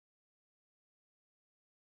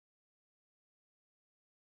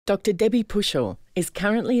Dr. Debbie Pushor is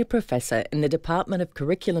currently a professor in the Department of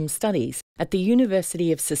Curriculum Studies at the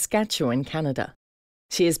University of Saskatchewan, Canada.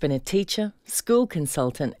 She has been a teacher, school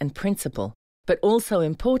consultant and principal, but also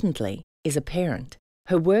importantly, is a parent.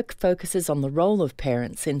 Her work focuses on the role of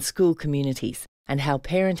parents in school communities and how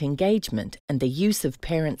parent engagement and the use of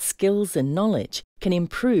parent skills and knowledge can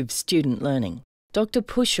improve student learning. Dr.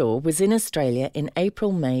 Pushor was in Australia in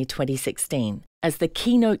April-May 2016 as the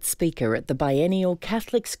keynote speaker at the biennial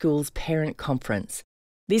Catholic Schools Parent Conference.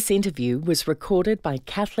 This interview was recorded by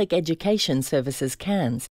Catholic Education Services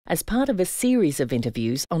Cairns as part of a series of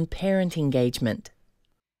interviews on parent engagement.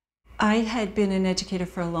 I had been an educator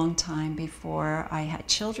for a long time before I had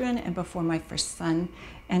children and before my first son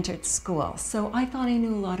entered school. So I thought I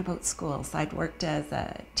knew a lot about schools. I'd worked as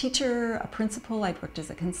a teacher, a principal, I'd worked as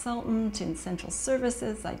a consultant in central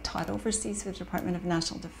services, I taught overseas for the Department of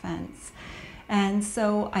National Defense. And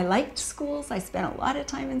so I liked schools, I spent a lot of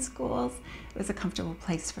time in schools. It was a comfortable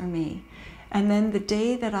place for me. And then the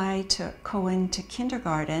day that I took Cohen to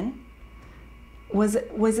kindergarten,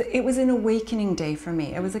 it was an awakening day for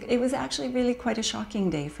me. It was actually really quite a shocking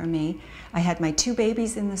day for me. I had my two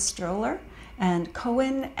babies in the stroller and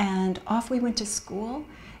Cohen, and off we went to school.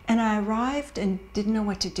 And I arrived and didn't know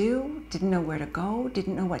what to do, didn't know where to go,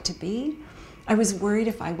 didn't know what to be. I was worried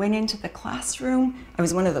if I went into the classroom. I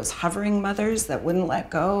was one of those hovering mothers that wouldn't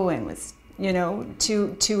let go and was,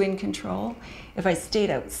 too in control. If I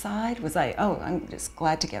stayed outside, was I, I'm just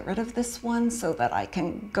glad to get rid of this one so that I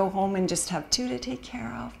can go home and just have two to take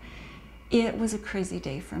care of. It was a crazy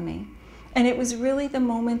day for me. And it was really the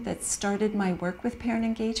moment that started my work with parent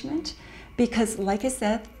engagement because, like I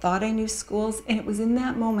said, thought I knew schools, and it was in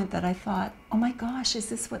that moment that I thought, oh my gosh, is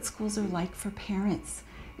this what schools are like for parents?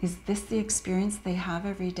 Is this the experience they have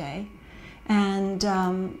every day? And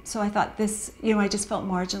so I thought this, I just felt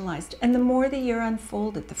marginalized. And the more the year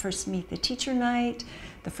unfolded, the first Meet the Teacher night,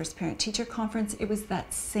 the first parent-teacher conference, it was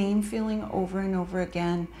that same feeling over and over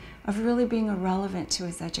again of really being irrelevant to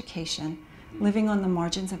his education, living on the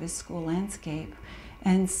margins of his school landscape.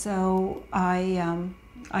 And so I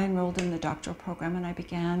enrolled in the doctoral program and I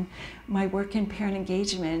began my work in parent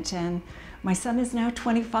engagement. And my son is now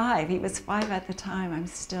 25. He was 5 at the time. I'm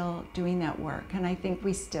still doing that work. And I think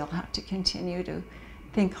we still have to continue to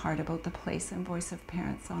think hard about the place and voice of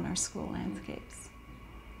parents on our school landscapes.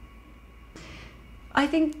 I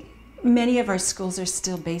think many of our schools are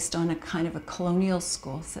still based on a kind of a colonial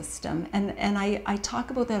school system. And I talk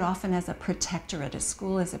about that often as a protectorate. A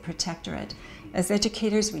school is a protectorate. As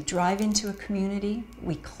educators, we drive into a community,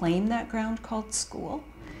 we claim that ground called school,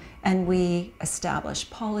 and we establish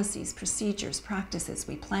policies, procedures, practices,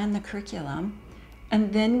 we plan the curriculum,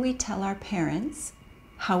 and then we tell our parents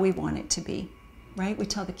how we want it to be, right? We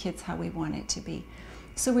tell the kids how we want it to be.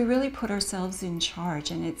 So we really put ourselves in charge,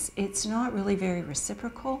 and it's not really very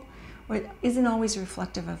reciprocal, or it isn't always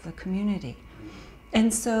reflective of the community.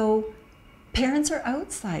 And so parents are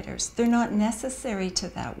outsiders. They're not necessary to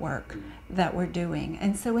that work that we're doing.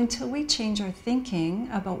 And so until we change our thinking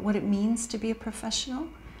about what it means to be a professional,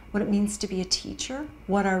 what it means to be a teacher,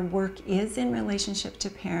 what our work is in relationship to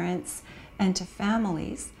parents and to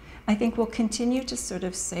families, I think we'll continue to sort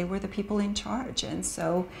of say we're the people in charge. And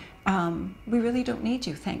so we really don't need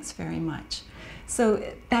you, thanks very much. So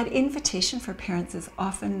that invitation for parents is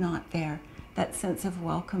often not there, that sense of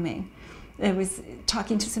welcoming. I was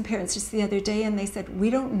talking to some parents just the other day and they said, we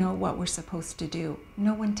don't know what we're supposed to do.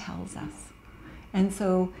 No one tells us. And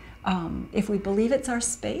so if we believe it's our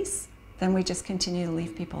space, then we just continue to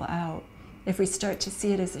leave people out. If we start to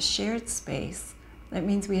see it as a shared space, that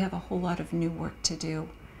means we have a whole lot of new work to do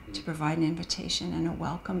to provide an invitation and a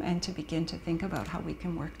welcome and to begin to think about how we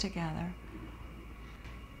can work together.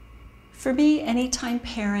 For me, anytime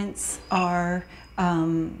parents are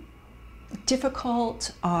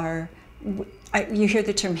difficult, you hear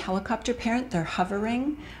the term helicopter parent, they're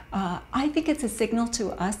hovering. I think it's a signal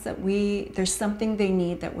to us that there's something they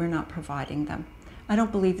need that we're not providing them. I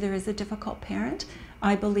don't believe there is a difficult parent.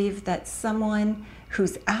 I believe that someone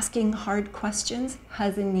who's asking hard questions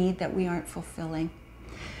has a need that we aren't fulfilling.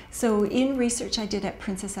 So in research I did at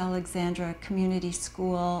Princess Alexandra Community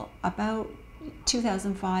School about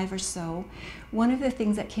 2005 or so, one of the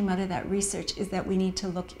things that came out of that research is that we need to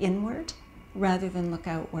look inward rather than look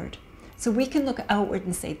outward. So we can look outward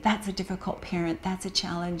and say, that's a difficult parent, that's a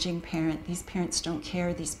challenging parent, these parents don't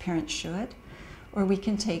care, these parents should. Or we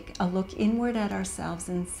can take a look inward at ourselves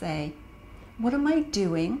and say, what am I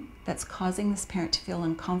doing that's causing this parent to feel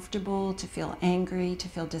uncomfortable, to feel angry, to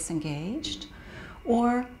feel disengaged?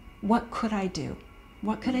 Or what could I do?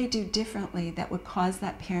 What could I do differently that would cause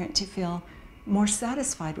that parent to feel more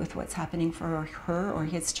satisfied with what's happening for her or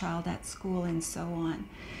his child at school and so on.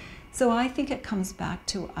 So I think it comes back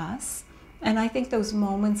to us. And I think those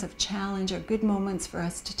moments of challenge are good moments for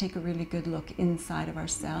us to take a really good look inside of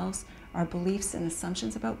ourselves, our beliefs and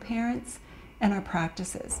assumptions about parents, and our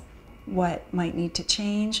practices. What might need to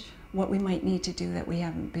change, what we might need to do that we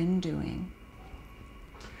haven't been doing.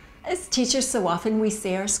 As teachers, so often we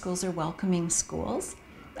say our schools are welcoming schools,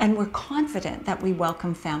 and we're confident that we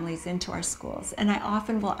welcome families into our schools. And I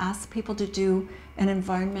often will ask people to do an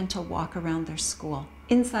environmental walk around their school.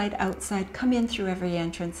 Inside, outside, come in through every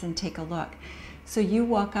entrance and take a look. So you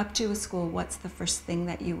walk up to a school, what's the first thing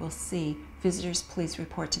that you will see? Visitors, please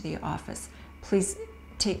report to the office. Please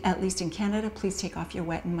take, at least in Canada, please take off your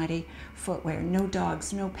wet and muddy footwear. No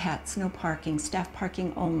dogs, no pets, no parking, staff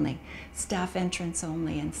parking only, staff entrance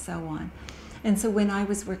only, and so on. And so when I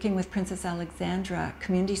was working with Princess Alexandra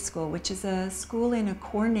Community School, which is a school in a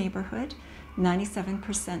core neighborhood,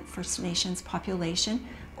 97% First Nations population,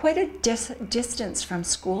 quite a distance from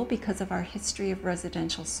school because of our history of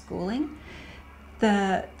residential schooling,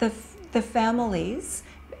 the families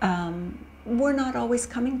were not always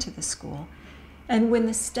coming to the school. And when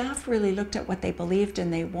the staff really looked at what they believed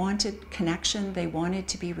and they wanted connection, they wanted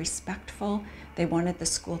to be respectful, they wanted the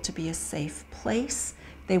school to be a safe place,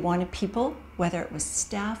 they wanted people, whether it was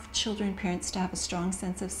staff, children, parents, to have a strong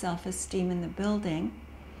sense of self-esteem in the building.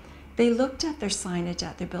 They looked at their signage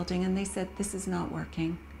at their building and they said, this is not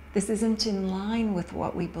working. This isn't in line with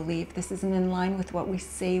what we believe. This isn't in line with what we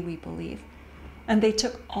say we believe. And they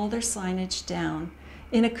took all their signage down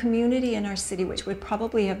in a community in our city which would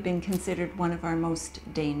probably have been considered one of our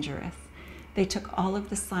most dangerous. They took all of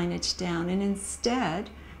the signage down, and instead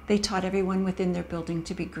they taught everyone within their building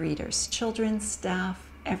to be greeters, children, staff,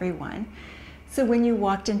 everyone. So when you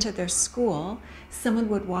walked into their school, someone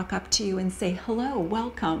would walk up to you and say, hello,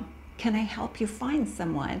 welcome, can I help you find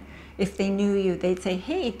someone? If they knew you, they'd say,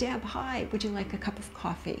 hey, Deb, hi, would you like a cup of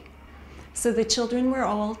coffee? So the children were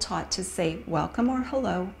all taught to say welcome or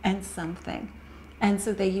hello and something. And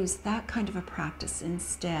so they used that kind of a practice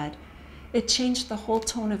instead. It changed the whole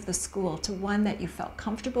tone of the school to one that you felt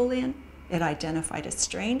comfortable in. It identified a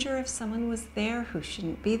stranger if someone was there who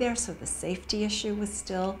shouldn't be there, so the safety issue was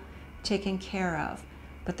still taken care of.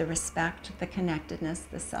 But the respect, the connectedness,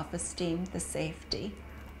 the self-esteem, the safety,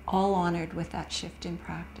 all honored with that shift in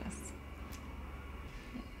practice.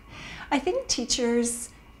 I think teachers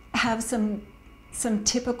have some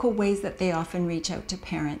typical ways that they often reach out to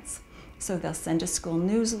parents. So they'll send a school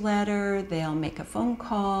newsletter, they'll make a phone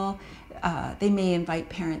call, they may invite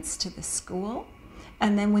parents to the school.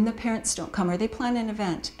 And then when the parents don't come, or they plan an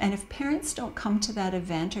event, and if parents don't come to that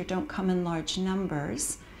event or don't come in large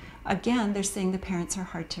numbers, again, they're saying the parents are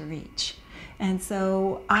hard to reach. And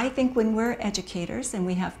so I think when we're educators and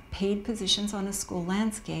we have paid positions on a school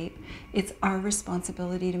landscape, it's our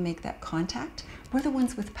responsibility to make that contact. We're the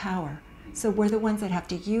ones with power. So we're the ones that have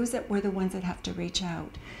to use it, we're the ones that have to reach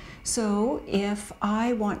out. So if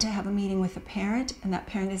I want to have a meeting with a parent and that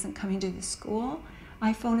parent isn't coming to the school,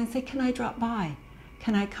 I phone and say, can I drop by?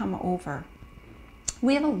 Can I come over?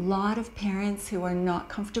 We have a lot of parents who are not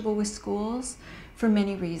comfortable with schools for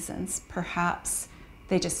many reasons. Perhaps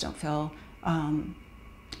they just don't feel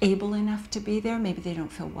able enough to be there. Maybe they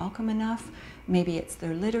don't feel welcome enough. Maybe it's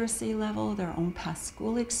their literacy level, their own past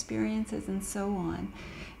school experiences, and so on.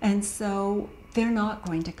 And so they're not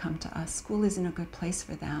going to come to us. School isn't a good place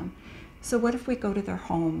for them. So what if we go to their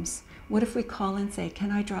homes? What if we call and say,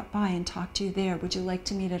 can I drop by and talk to you there? Would you like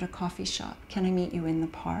to meet at a coffee shop? Can I meet you in the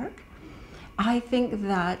park? I think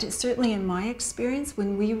that, certainly in my experience,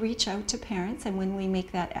 when we reach out to parents and when we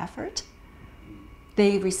make that effort,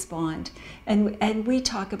 they respond. And we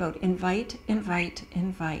talk about invite, invite,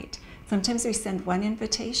 invite. Sometimes we send one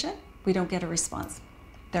invitation, we don't get a response.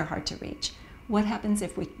 They're hard to reach. What happens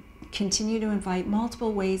if we continue to invite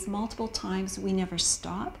multiple ways, multiple times, we never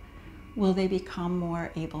stop? Will they become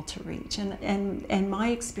more able to reach? And my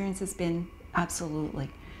experience has been absolutely.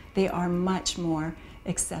 They are much more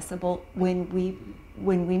accessible when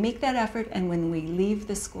we make that effort and when we leave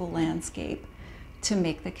the school landscape to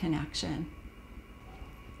make the connection.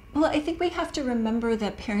 Well, I think we have to remember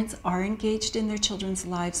that parents are engaged in their children's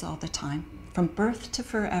lives all the time. From birth to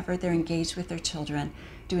forever, they're engaged with their children,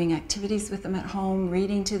 doing activities with them at home,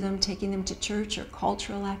 reading to them, taking them to church or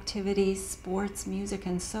cultural activities, sports, music,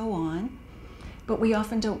 and so on. But we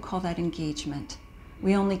often don't call that engagement.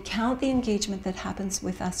 We only count the engagement that happens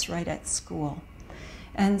with us right at school.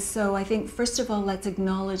 And so I think, first of all, let's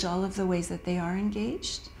acknowledge all of the ways that they are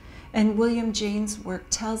engaged. And William James' work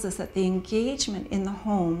tells us that the engagement in the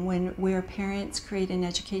home, where parents create an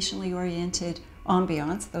educationally oriented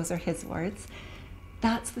ambiance, those are his words,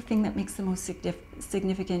 that's the thing that makes the most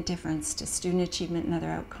significant difference to student achievement and other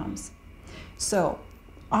outcomes. So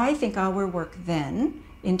I think our work then,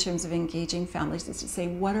 in terms of engaging families, is to say,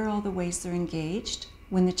 what are all the ways they're engaged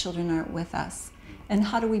when the children aren't with us? And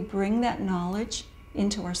how do we bring that knowledge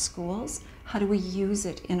into our schools? How do we use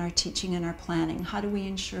it in our teaching and our planning? How do we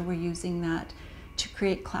ensure we're using that to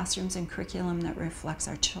create classrooms and curriculum that reflects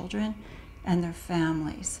our children and their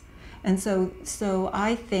families? And so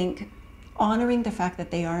I think honoring the fact that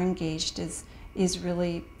they are engaged is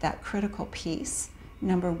really that critical piece,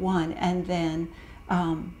 number one. And then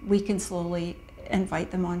we can slowly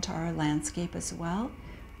invite them onto our landscape as well.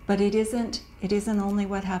 But it isn't only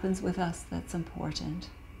what happens with us that's important.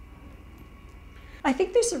 I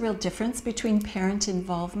think there's a real difference between parent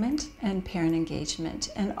involvement and parent engagement.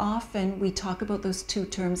 And often we talk about those two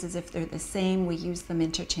terms as if they're the same. We use them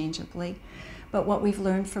interchangeably. But what we've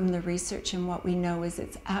learned from the research and what we know is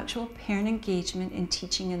it's actual parent engagement in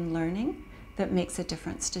teaching and learning that makes a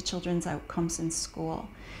difference to children's outcomes in school.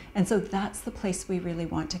 And so that's the place we really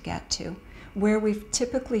want to get to. Where we've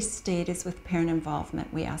typically stayed is with parent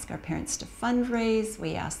involvement. We ask our parents to fundraise,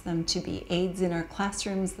 we ask them to be aides in our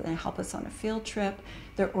classrooms, they help us on a field trip,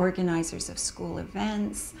 they're organizers of school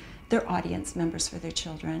events, they're audience members for their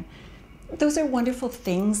children. Those are wonderful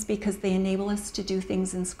things because they enable us to do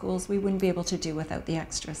things in schools we wouldn't be able to do without the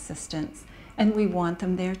extra assistance. And we want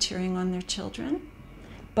them there cheering on their children.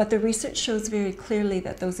 But the research shows very clearly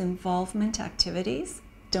that those involvement activities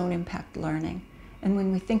don't impact learning. And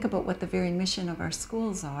when we think about what the very mission of our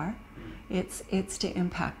schools are, it's to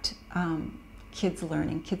impact kids'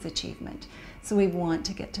 learning, kids' achievement. So we want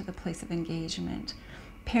to get to the place of engagement.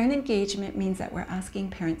 Parent engagement means that we're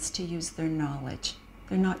asking parents to use their knowledge.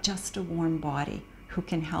 They're not just a warm body who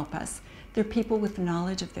can help us. They're people with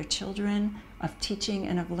knowledge of their children, of teaching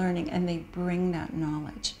and of learning, and they bring that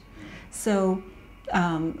knowledge. So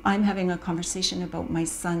I'm having a conversation about my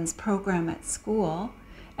son's program at school,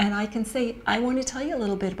 and I can say, I want to tell you a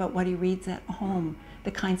little bit about what he reads at home,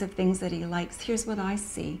 the kinds of things that he likes. Here's what I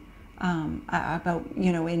see about,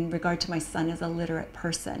 in regard to my son as a literate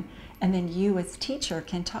person. And then you as teacher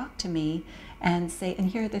can talk to me and say, and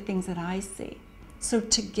here are the things that I see. So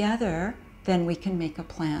together, then we can make a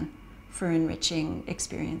plan for enriching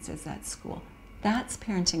experiences at school. That's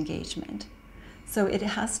parent engagement. So it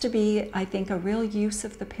has to be, I think, a real use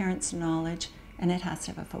of the parent's knowledge, and it has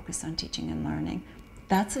to have a focus on teaching and learning.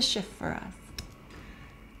 That's a shift for us.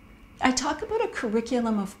 I talk about a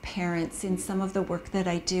curriculum of parents in some of the work that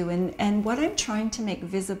I do, and what I'm trying to make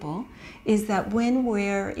visible is that when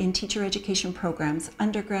we're in teacher education programs,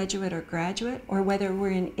 undergraduate or graduate, or whether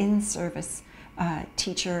we're in in-service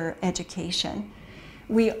teacher education,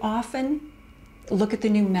 we often look at the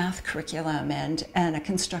new math curriculum and a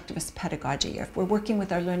constructivist pedagogy. If we're working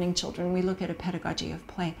with our learning children, we look at a pedagogy of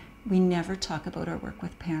play. We never talk about our work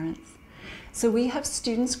with parents. So we have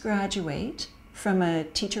students graduate from a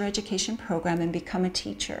teacher education program and become a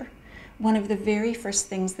teacher. One of the very first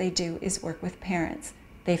things they do is work with parents.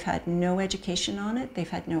 They've had no education on it, they've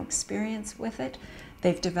had no experience with it,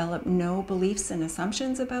 they've developed no beliefs and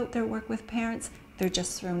assumptions about their work with parents, they're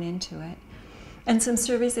just thrown into it. And some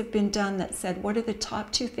surveys have been done that said, what are the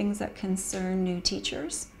top 2 things that concern new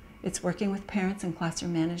teachers? It's working with parents and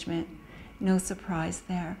classroom management. No surprise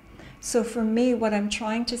there. So for me, what I'm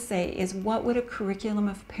trying to say is, what would a curriculum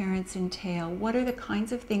of parents entail? What are the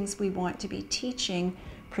kinds of things we want to be teaching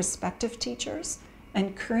prospective teachers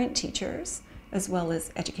and current teachers, as well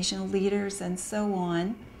as educational leaders and so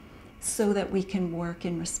on, so that we can work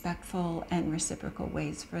in respectful and reciprocal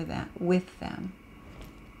ways for that, with them.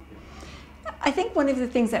 I think one of the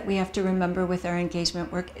things that we have to remember with our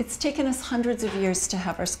engagement work, it's taken us hundreds of years to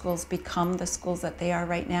have our schools become the schools that they are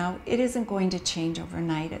right now. It isn't going to change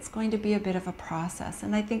overnight. It's going to be a bit of a process,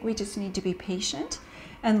 and I think we just need to be patient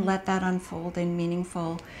and let that unfold in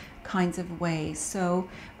meaningful kinds of ways. So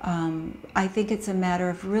I think it's a matter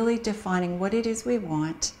of really defining what it is we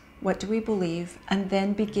want, what do we believe, and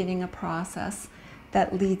then beginning a process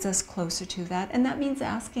that leads us closer to that. And that means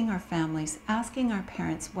asking our families, asking our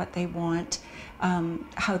parents what they want,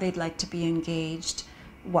 how they'd like to be engaged,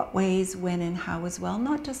 what ways, when, and how as well,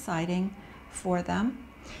 not deciding for them.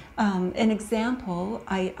 An example,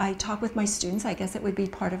 I talk with my students, I guess it would be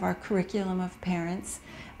part of our curriculum of parents,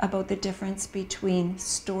 about the difference between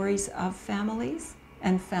stories of families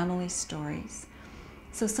and family stories.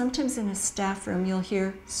 So sometimes in a staff room, you'll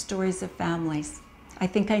hear stories of families. I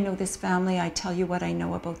think I know this family, I tell you what I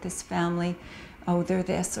know about this family. Oh, they're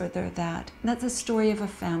this or they're that. And that's a story of a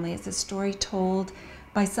family. It's a story told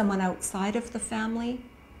by someone outside of the family,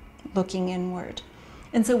 looking inward.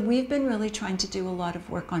 And so we've been really trying to do a lot of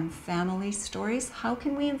work on family stories. How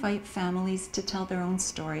can we invite families to tell their own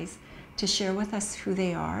stories, to share with us who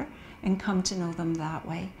they are, and come to know them that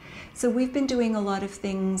way? So we've been doing a lot of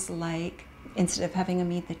things like, instead of having a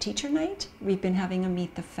Meet the Teacher night, we've been having a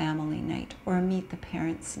Meet the Family night or a Meet the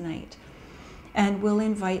Parents night. And we'll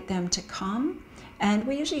invite them to come, and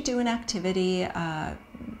we usually do an activity.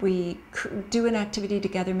 We do an activity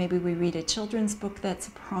together. Maybe we read a children's book that's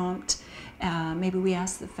a prompt. Maybe we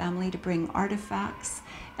ask the family to bring artifacts,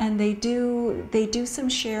 and they do some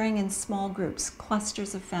sharing in small groups,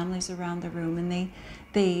 clusters of families around the room, and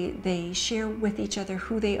they share with each other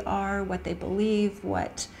who they are, what they believe,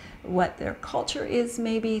 what their culture is,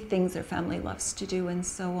 maybe things their family loves to do, and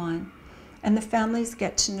so on. And the families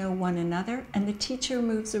get to know one another, and the teacher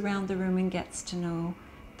moves around the room and gets to know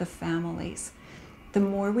the families. The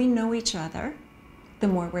more we know each other, the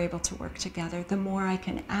more we're able to work together, the more I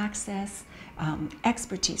can access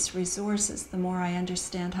expertise, resources, the more I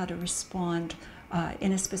understand how to respond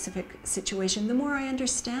in a specific situation, the more I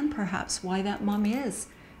understand perhaps why that mom is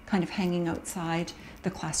kind of hanging outside the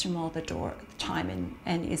classroom all the time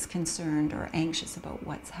and is concerned or anxious about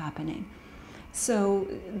what's happening. So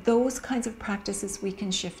those kinds of practices we can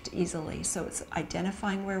shift easily. So it's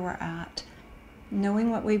identifying where we're at, knowing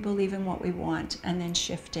what we believe and what we want, and then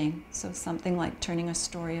shifting. So something like turning a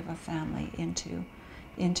story of a family into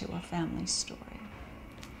a family story.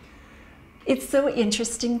 It's so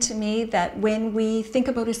interesting to me that when we think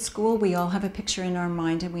about a school, we all have a picture in our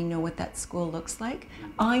mind and we know what that school looks like.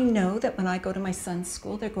 I know that when I go to my son's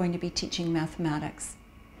school, they're going to be teaching mathematics.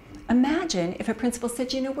 Imagine if a principal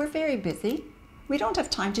said, you know, we're very busy. We don't have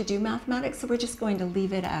time to do mathematics, so we're just going to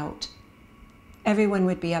leave it out. Everyone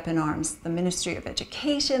would be up in arms. The Ministry of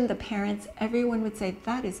Education, the parents, everyone would say,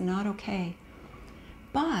 that is not okay.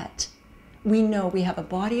 But we know we have a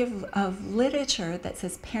body of literature that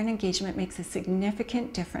says parent engagement makes a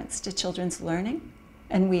significant difference to children's learning,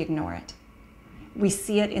 and we ignore it. We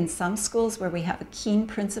see it in some schools where we have a keen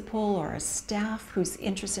principal or a staff who's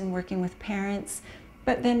interested in working with parents,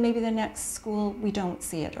 but then maybe the next school we don't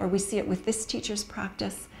see it, or we see it with this teacher's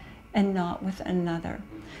practice and not with another.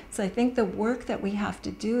 So I think the work that we have to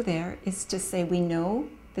do there is to say we know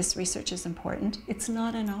this research is important. It's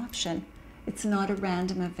not an option. It's not a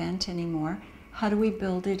random event anymore. How do we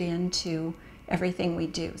build it into everything we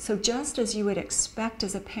do? So just as you would expect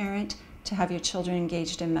as a parent to have your children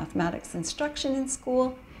engaged in mathematics instruction in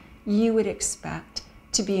school, you would expect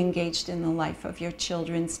to be engaged in the life of your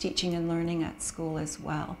children's teaching and learning at school as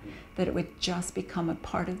well, that it would just become a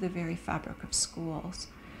part of the very fabric of schools.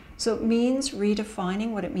 So it means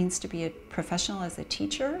redefining what it means to be a professional as a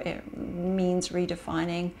teacher. It means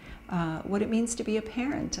redefining what it means to be a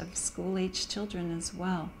parent of school-age children as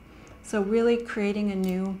well. So really creating a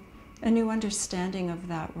new understanding of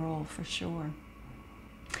that role for sure.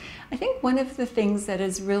 I think one of the things that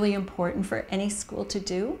is really important for any school to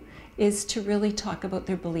do is to really talk about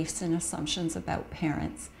their beliefs and assumptions about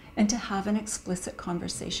parents and to have an explicit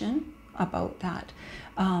conversation about that.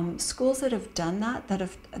 Schools that have done that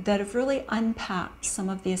have really unpacked some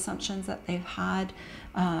of the assumptions that they've had,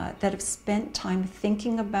 that have spent time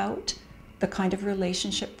thinking about the kind of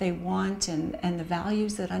relationship they want and the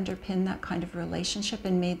values that underpin that kind of relationship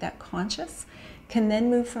and made that conscious, can then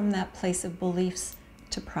move from that place of beliefs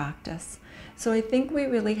to practice. So I think we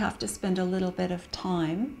really have to spend a little bit of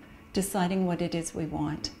time deciding what it is we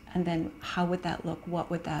want, and then how would that look, what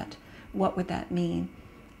would that mean.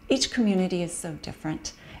 Each community is so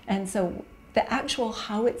different, and so the actual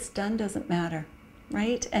how it's done doesn't matter,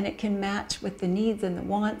 right? And it can match with the needs and the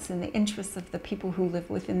wants and the interests of the people who live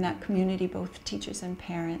within that community, both teachers and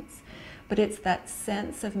parents. But it's that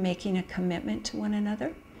sense of making a commitment to one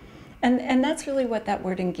another. And that's really what that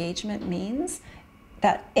word engagement means.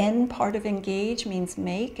 That N part of engage means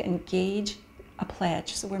make, engage, a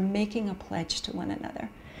pledge. So we're making a pledge to one another.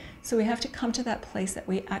 So we have to come to that place that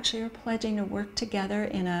we actually are pledging to work together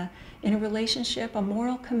in a relationship, a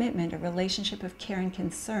moral commitment, a relationship of care and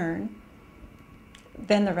concern.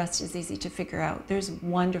 Then the rest is easy to figure out. There's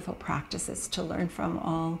wonderful practices to learn from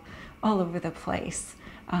all over the place.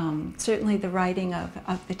 Certainly the writing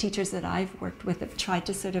of the teachers that I've worked with have tried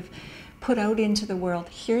to sort of put out into the world,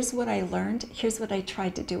 here's what I learned, here's what I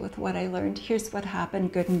tried to do with what I learned, here's what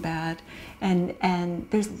happened, good and bad. And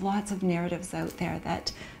there's lots of narratives out there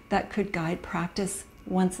that could guide practice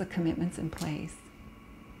once the commitment's in place.